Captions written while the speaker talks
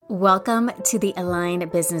Welcome to the Aligned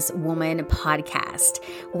Businesswoman podcast,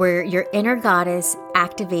 where your inner goddess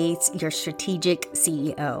activates your strategic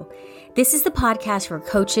CEO. This is the podcast for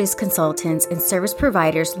coaches, consultants, and service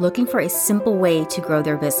providers looking for a simple way to grow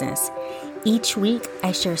their business. Each week,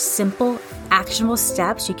 I share simple, actionable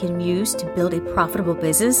steps you can use to build a profitable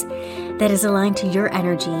business that is aligned to your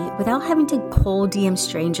energy without having to cold DM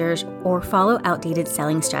strangers or follow outdated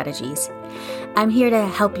selling strategies. I'm here to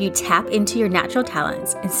help you tap into your natural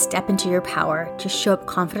talents and step into your power to show up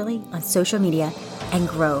confidently on social media and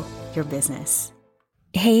grow your business.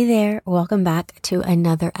 Hey there, welcome back to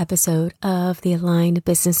another episode of The Aligned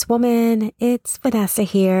Businesswoman. It's Vanessa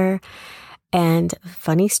here. And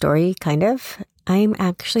funny story, kind of, I'm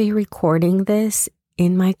actually recording this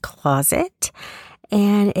in my closet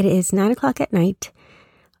and it is 9 o'clock at night.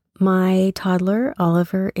 My toddler,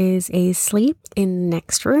 Oliver, is asleep in the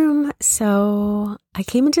next room. So I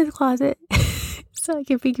came into the closet so I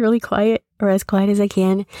can be really quiet or as quiet as I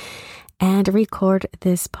can and record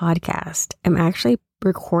this podcast. I'm actually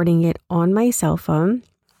recording it on my cell phone.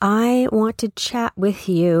 I want to chat with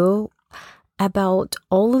you about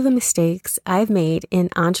all of the mistakes I've made in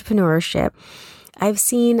entrepreneurship. I've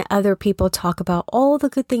seen other people talk about all the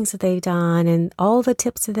good things that they've done and all the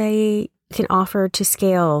tips that they can offer to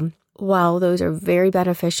scale. While those are very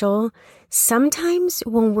beneficial, sometimes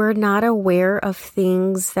when we're not aware of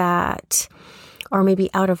things that are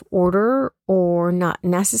maybe out of order or not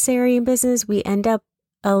necessary in business, we end up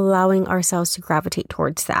allowing ourselves to gravitate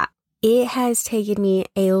towards that. It has taken me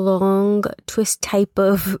a long twist type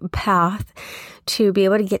of path to be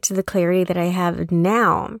able to get to the clarity that I have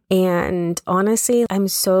now. And honestly, I'm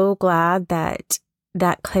so glad that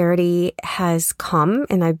that clarity has come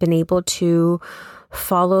and I've been able to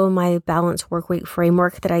follow my balanced workweek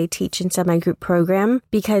framework that I teach inside my group program,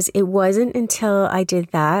 because it wasn't until I did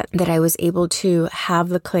that I was able to have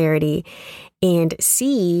the clarity and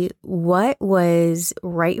see what was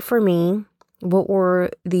right for me, what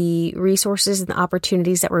were the resources and the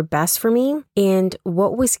opportunities that were best for me, and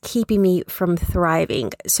what was keeping me from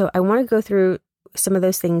thriving. So I want to go through some of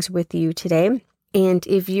those things with you today. And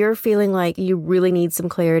if you're feeling like you really need some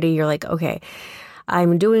clarity, you're like, okay,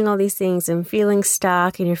 I'm doing all these things, I'm feeling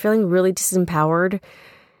stuck, and you're feeling really disempowered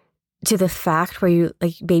to the fact where you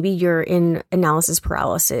like, maybe you're in analysis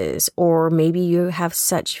paralysis, or maybe you have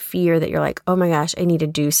such fear that you're like, oh my gosh, I need to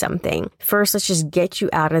do something. First, let's just get you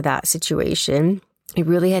out of that situation. You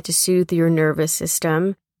really had to soothe your nervous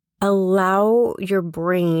system. Allow your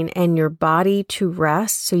brain and your body to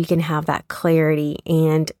rest so you can have that clarity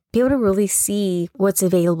and be able to really see what's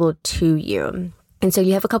available to you. And so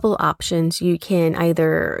you have a couple of options. You can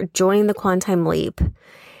either join the Quantime Leap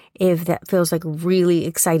if that feels like really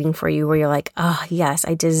exciting for you, where you're like, oh yes,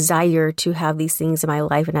 I desire to have these things in my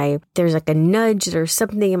life. And there's like a nudge, there's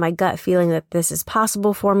something in my gut feeling that this is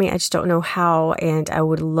possible for me. I just don't know how. And I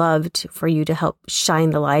would love for you to help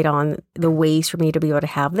shine the light on the ways for me to be able to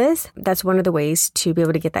have this. That's one of the ways to be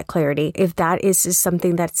able to get that clarity. If that is just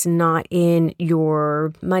something that's not in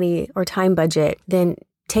your money or time budget, then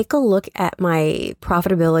take a look at my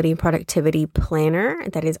profitability and productivity planner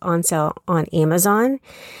that is on sale on Amazon,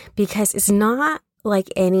 because it's not like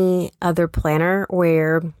any other planner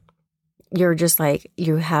where you're just like,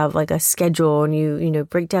 you have like a schedule and you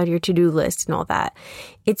break down your to-do list and all that.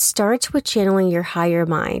 It starts with channeling your higher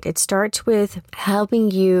mind. It starts with helping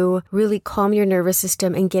you really calm your nervous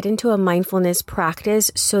system and get into a mindfulness practice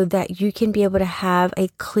so that you can be able to have a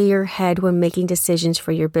clear head when making decisions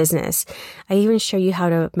for your business. I even show you how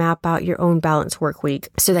to map out your own balanced work week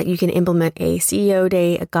so that you can implement a CEO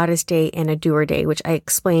day, a goddess day, and a doer day, which I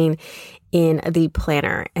explain in the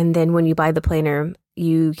planner. And then when you buy the planner,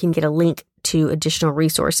 you can get a link to additional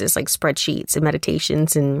resources like spreadsheets and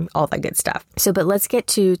meditations and all that good stuff. But let's get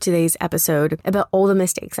to today's episode about all the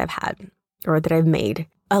mistakes I've had or that I've made.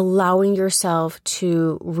 Allowing yourself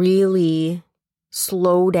to really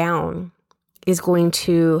slow down is going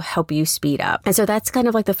to help you speed up. And so that's kind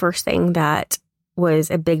of like the first thing that was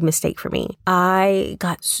a big mistake for me. I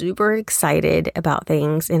got super excited about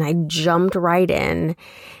things and I jumped right in.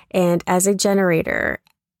 And as a generator,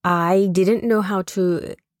 I didn't know how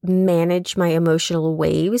to manage my emotional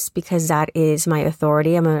waves because that is my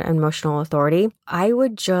authority. I'm an emotional authority. I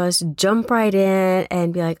would just jump right in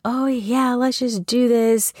and be like, oh yeah, let's just do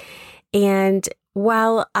this. And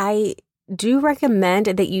while I do recommend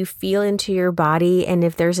that you feel into your body and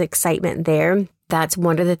if there's excitement there, that's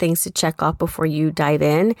one of the things to check off before you dive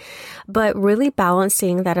in, but really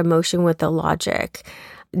balancing that emotion with the logic.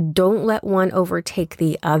 don't let one overtake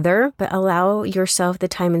the other, but allow yourself the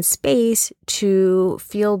time and space to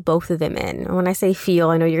feel both of them in. And when I say feel,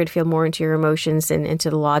 I know you're going to feel more into your emotions and into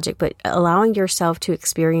the logic, but allowing yourself to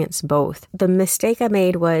experience both. The mistake I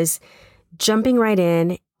made was jumping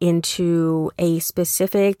right into a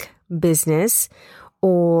specific business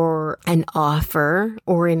or an offer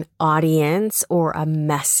or an audience or a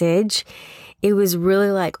message. It was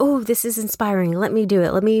really like, oh, this is inspiring. Let me do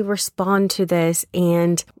it. Let me respond to this,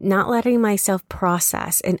 and not letting myself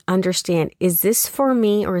process and understand, is this for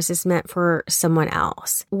me or is this meant for someone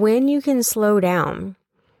else? When you can slow down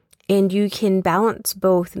and you can balance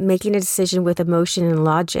both making a decision with emotion and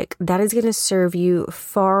logic, that is going to serve you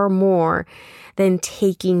far more than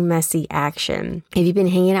taking messy action. If you've been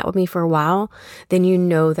hanging out with me for a while, then you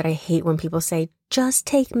know that I hate when people say, just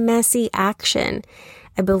take messy action.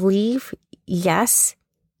 I believe, yes,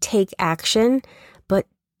 take action, but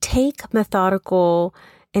take methodical,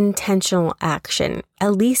 intentional action.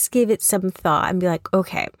 At least give it some thought and be like,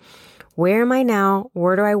 okay, where am I now?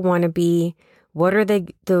 Where do I want to be? What are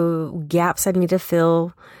the gaps I need to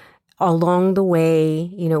fill along the way?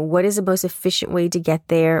 What is the most efficient way to get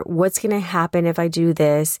there? What's going to happen if I do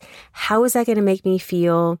this? How is that going to make me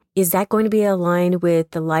feel? Is that going to be aligned with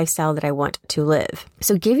the lifestyle that I want to live?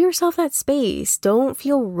 So give yourself that space. Don't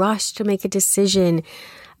feel rushed to make a decision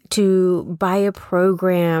to buy a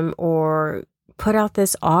program or put out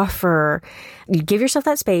this offer. Give yourself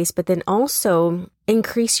that space, but then also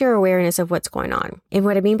increase your awareness of what's going on. And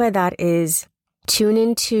what I mean by that is tune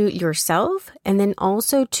into yourself and then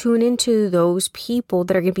also tune into those people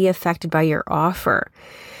that are going to be affected by your offer.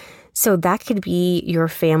 So that could be your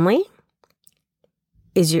family.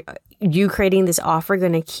 Is you creating this offer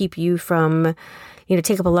going to keep you from,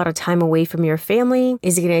 take up a lot of time away from your family?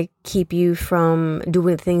 Is it going to keep you from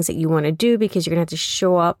doing the things that you want to do because you're going to have to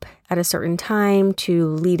show up at a certain time to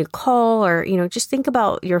lead a call? Or, just think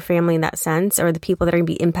about your family in that sense, or the people that are going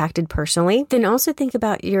to be impacted personally. Then also think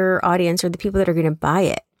about your audience or the people that are going to buy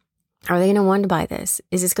it. Are they going to want to buy this?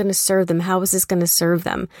 Is this going to serve them? How is this going to serve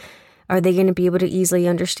them? Are they going to be able to easily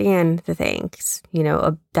understand the things,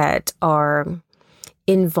 that are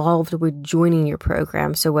involved with joining your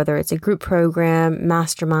program? So whether it's a group program,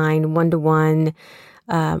 mastermind, one-to-one,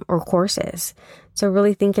 or courses. So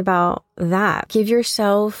really think about that. Give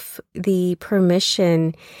yourself the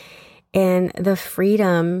permission and the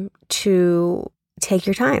freedom to take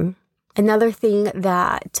your time. Another thing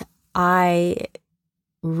that I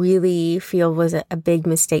really feel was a big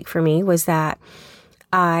mistake for me was that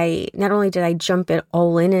not only did I jump it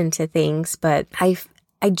all into things, but I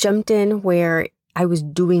jumped in where I was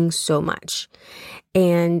doing so much,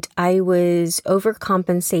 and I was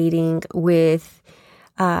overcompensating with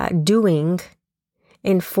doing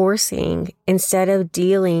and forcing instead of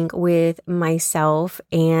dealing with myself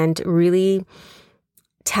and really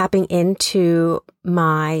tapping into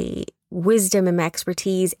my wisdom and my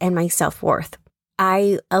expertise and my self-worth.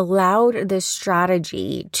 I allowed the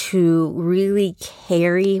strategy to really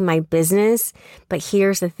carry my business, but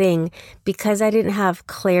here's the thing, because I didn't have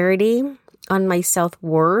clarity on my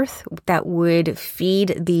self-worth that would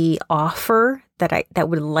feed the offer that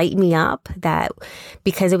would light me up, that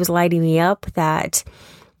because it was lighting me up, that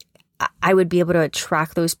I would be able to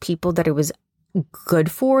attract those people that it was good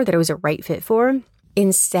for, that it was a right fit for,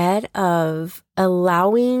 instead of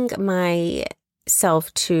allowing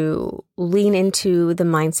myself to lean into the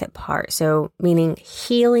mindset part. So meaning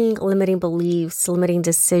healing, limiting beliefs, limiting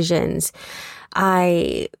decisions.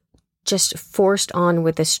 I just forced on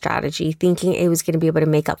with this strategy, thinking it was going to be able to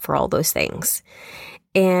make up for all those things.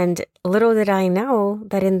 And little did I know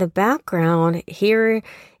that in the background, here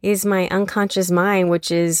is my unconscious mind,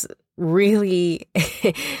 which is really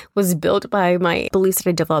was built by my beliefs that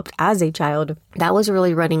I developed as a child. That was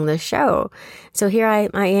really running the show. So here I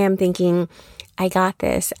am thinking, I got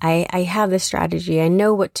this. I have this strategy. I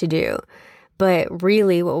know what to do. But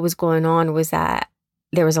really what was going on was that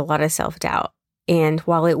there was a lot of self-doubt. And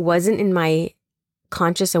while it wasn't in my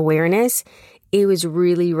conscious awareness, it was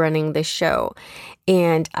really running the show.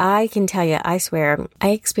 And I can tell you, I swear, I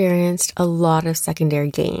experienced a lot of secondary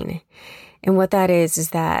gain. And what that is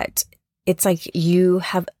that it's like you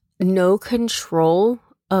have no control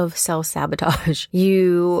of self-sabotage.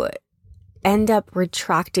 You end up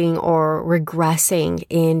retracting or regressing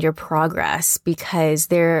in your progress because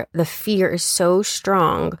the fear is so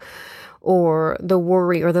strong, or the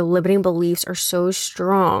worry or the limiting beliefs are so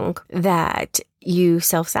strong that you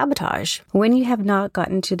self-sabotage. When you have not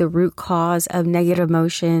gotten to the root cause of negative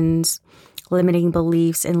emotions, limiting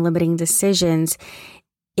beliefs, and limiting decisions,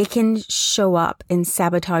 it can show up and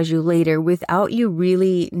sabotage you later without you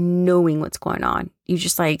really knowing what's going on. You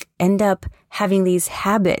just like end up having these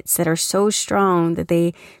habits that are so strong that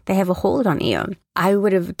they have a hold on you. I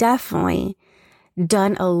would have definitely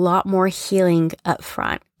done a lot more healing up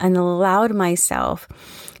front and allowed myself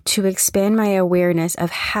to expand my awareness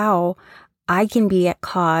of how I can be at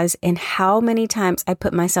cause and how many times I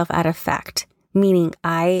put myself at effect, meaning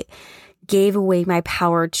I gave away my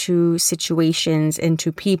power to situations and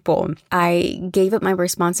to people. I gave up my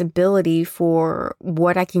responsibility for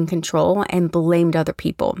what I can control and blamed other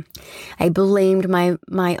people. I blamed my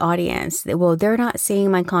audience. Well, they're not seeing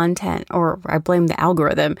my content, or I blame the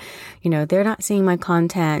algorithm. They're not seeing my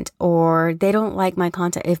content, or they don't like my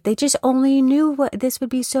content. If they just only knew what this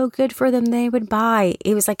would be so good for them, they would buy.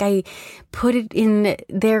 It was like I put it in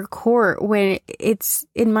their court when it's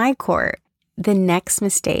in my court. The next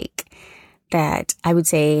mistake that I would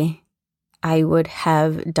say I would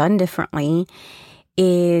have done differently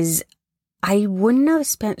is I wouldn't have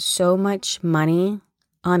spent so much money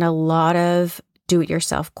on a lot of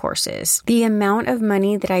do-it-yourself courses. The amount of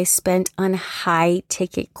money that I spent on high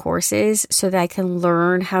ticket courses so that I can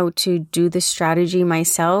learn how to do the strategy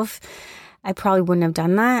myself, I probably wouldn't have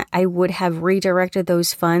done that. I would have redirected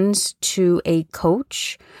those funds to a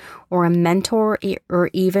coach or a mentor, or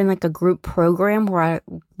even like a group program where I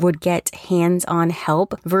would get hands-on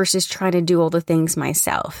help versus trying to do all the things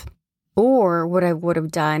myself. Or what I would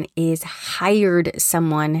have done is hired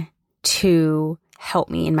someone to help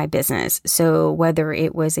me in my business. So whether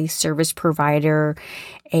it was a service provider,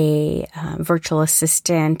 a virtual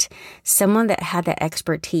assistant, someone that had that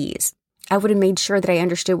expertise, I would have made sure that I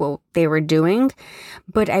understood what they were doing,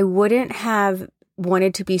 but I wouldn't have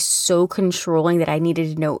wanted to be so controlling that I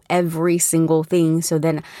needed to know every single thing. So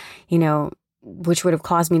then, which would have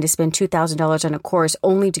caused me to spend $2,000 on a course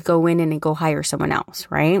only to go in and go hire someone else,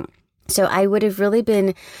 right? So I would have really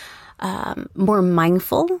been more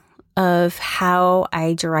mindful of how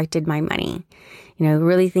I directed my money.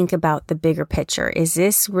 Really think about the bigger picture. Is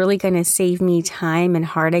this really going to save me time and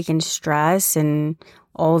heartache and stress and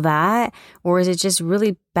all that? Or is it just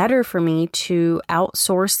really better for me to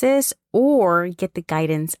outsource this or get the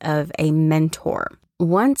guidance of a mentor?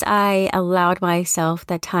 Once I allowed myself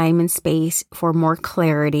that time and space for more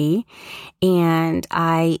clarity, and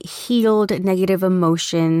I healed negative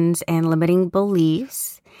emotions and limiting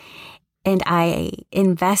beliefs, and I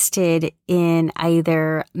invested in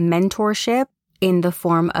either mentorship in the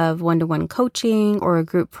form of one-to-one coaching or a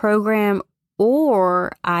group program,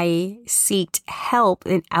 or I sought help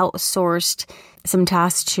and outsourced some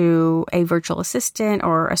tasks to a virtual assistant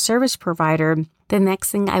or a service provider, the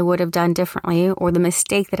next thing I would have done differently, or the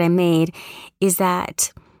mistake that I made, is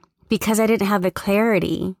that because I didn't have the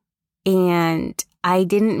clarity and I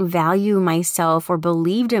didn't value myself or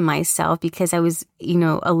believed in myself because I was,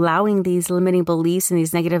 allowing these limiting beliefs and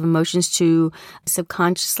these negative emotions to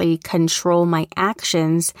subconsciously control my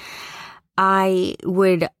actions, I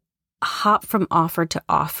would hop from offer to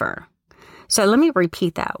offer. So let me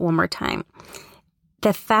repeat that one more time.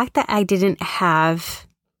 The fact that I didn't have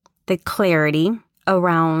the clarity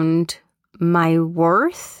around my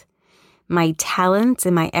worth, my talents,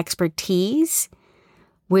 and my expertise,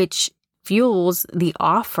 which fuels the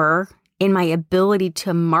offer and my ability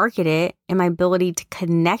to market it and my ability to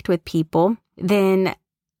connect with people, then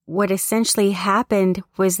what essentially happened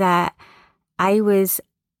was that I was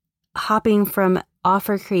hopping from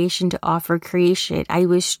offer creation to offer creation. I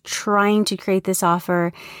was trying to create this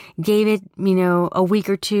offer, gave it, a week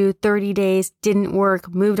or two, 30 days, didn't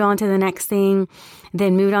work, moved on to the next thing,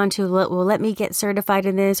 then moved on to, let me get certified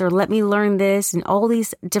in this, or let me learn this, and all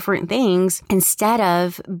these different things, instead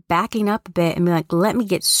of backing up a bit and be like, let me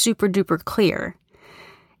get super duper clear,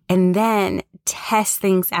 and then test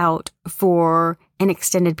things out for an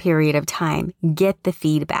extended period of time. Get the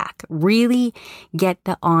feedback. Really get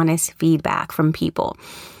the honest feedback from people.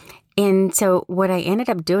 And so what I ended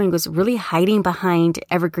up doing was really hiding behind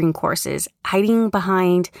evergreen courses, hiding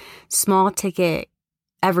behind small ticket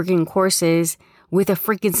evergreen courses with a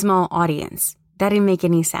freaking small audience. That didn't make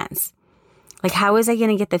any sense. Like, how was I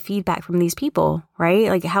going to get the feedback from these people, right?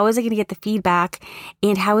 Like, how was I going to get the feedback,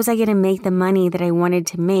 and how was I going to make the money that I wanted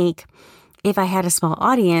to make if I had a small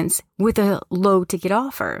audience with a low ticket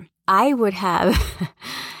offer? I would have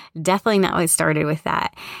definitely not started with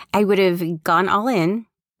that. I would have gone all in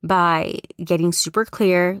by getting super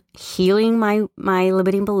clear, healing my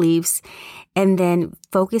limiting beliefs, and then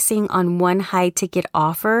focusing on one high ticket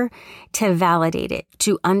offer to validate it,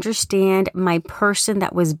 to understand my person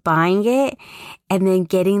that was buying it, and then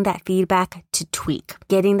getting that feedback to tweak,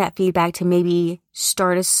 getting that feedback to maybe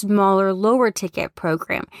start a smaller, lower ticket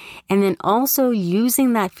program, and then also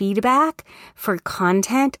using that feedback for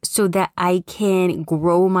content so that I can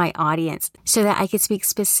grow my audience, so that I can speak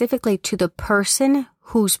specifically to the person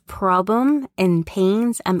whose problem and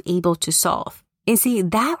pains I'm able to solve. And see,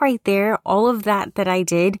 that right there, all of that I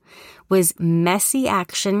did was messy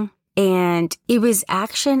action, and it was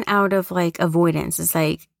action out of like avoidance.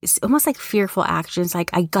 It's almost like fearful actions. Like,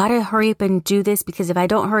 I gotta hurry up and do this, because if I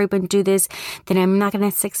don't hurry up and do this, then I'm not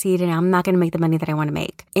gonna succeed and I'm not gonna make the money that I want to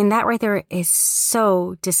make. And that right there is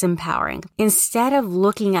so disempowering. Instead of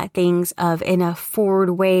looking at things in a forward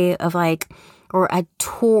way of like, or a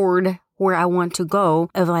toward where I want to go,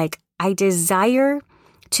 of like, I desire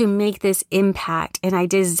to make this impact, and I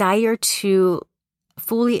desire to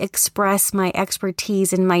fully express my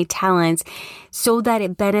expertise and my talents so that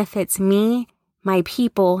it benefits me, my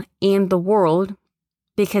people, and the world,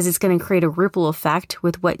 because it's going to create a ripple effect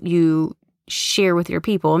with what you share with your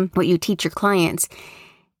people, what you teach your clients.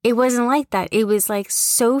 It wasn't like that. It was like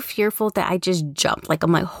so fearful that I just jumped. Like,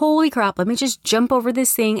 I'm like, holy crap, let me just jump over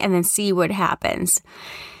this thing and then see what happens.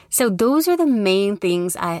 So those are the main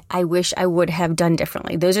things I wish I would have done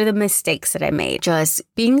differently. Those are the mistakes that I made. Just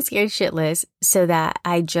being scared shitless so that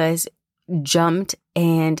I just jumped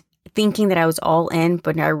and thinking that I was all in,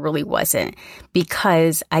 but I really wasn't,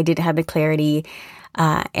 because I didn't have the clarity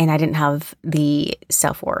and I didn't have the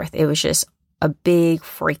self-worth. It was just a big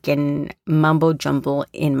freaking mumbo jumble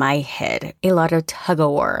in my head. A lot of tug of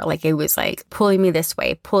war. Like, it was like pulling me this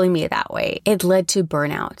way, pulling me that way. It led to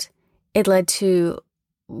burnout. It led to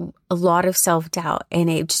a lot of self-doubt, and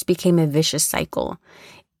it just became a vicious cycle.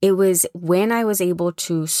 It was when I was able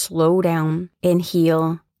to slow down and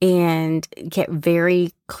heal and get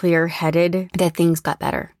very clear-headed that things got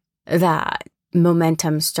better, that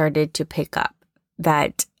momentum started to pick up,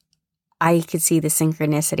 that I could see the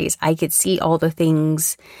synchronicities. I could see all the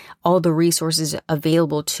things, all the resources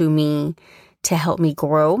available to me to help me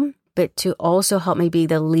grow, but to also help me be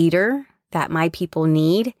the leader that my people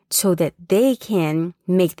need so that they can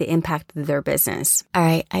make the impact of their business. All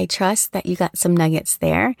right, I trust that you got some nuggets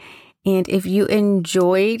there. And if you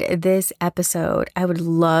enjoyed this episode, I would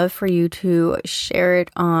love for you to share it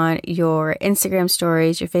on your Instagram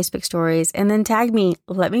stories, your Facebook stories, and then tag me.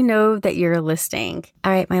 Let me know that you're listening.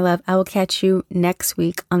 All right, my love, I will catch you next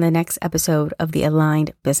week on the next episode of The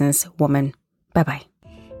Aligned Businesswoman. Bye-bye.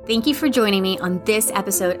 Thank you for joining me on this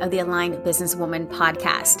episode of the Aligned Businesswoman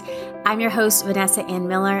podcast. I'm your host, Vanessa Ann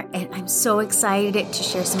Miller, and I'm so excited to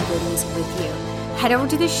share some goodies with you. Head over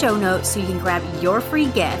to the show notes so you can grab your free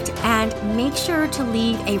gift, and make sure to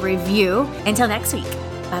leave a review. Until next week,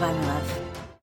 bye-bye, my love.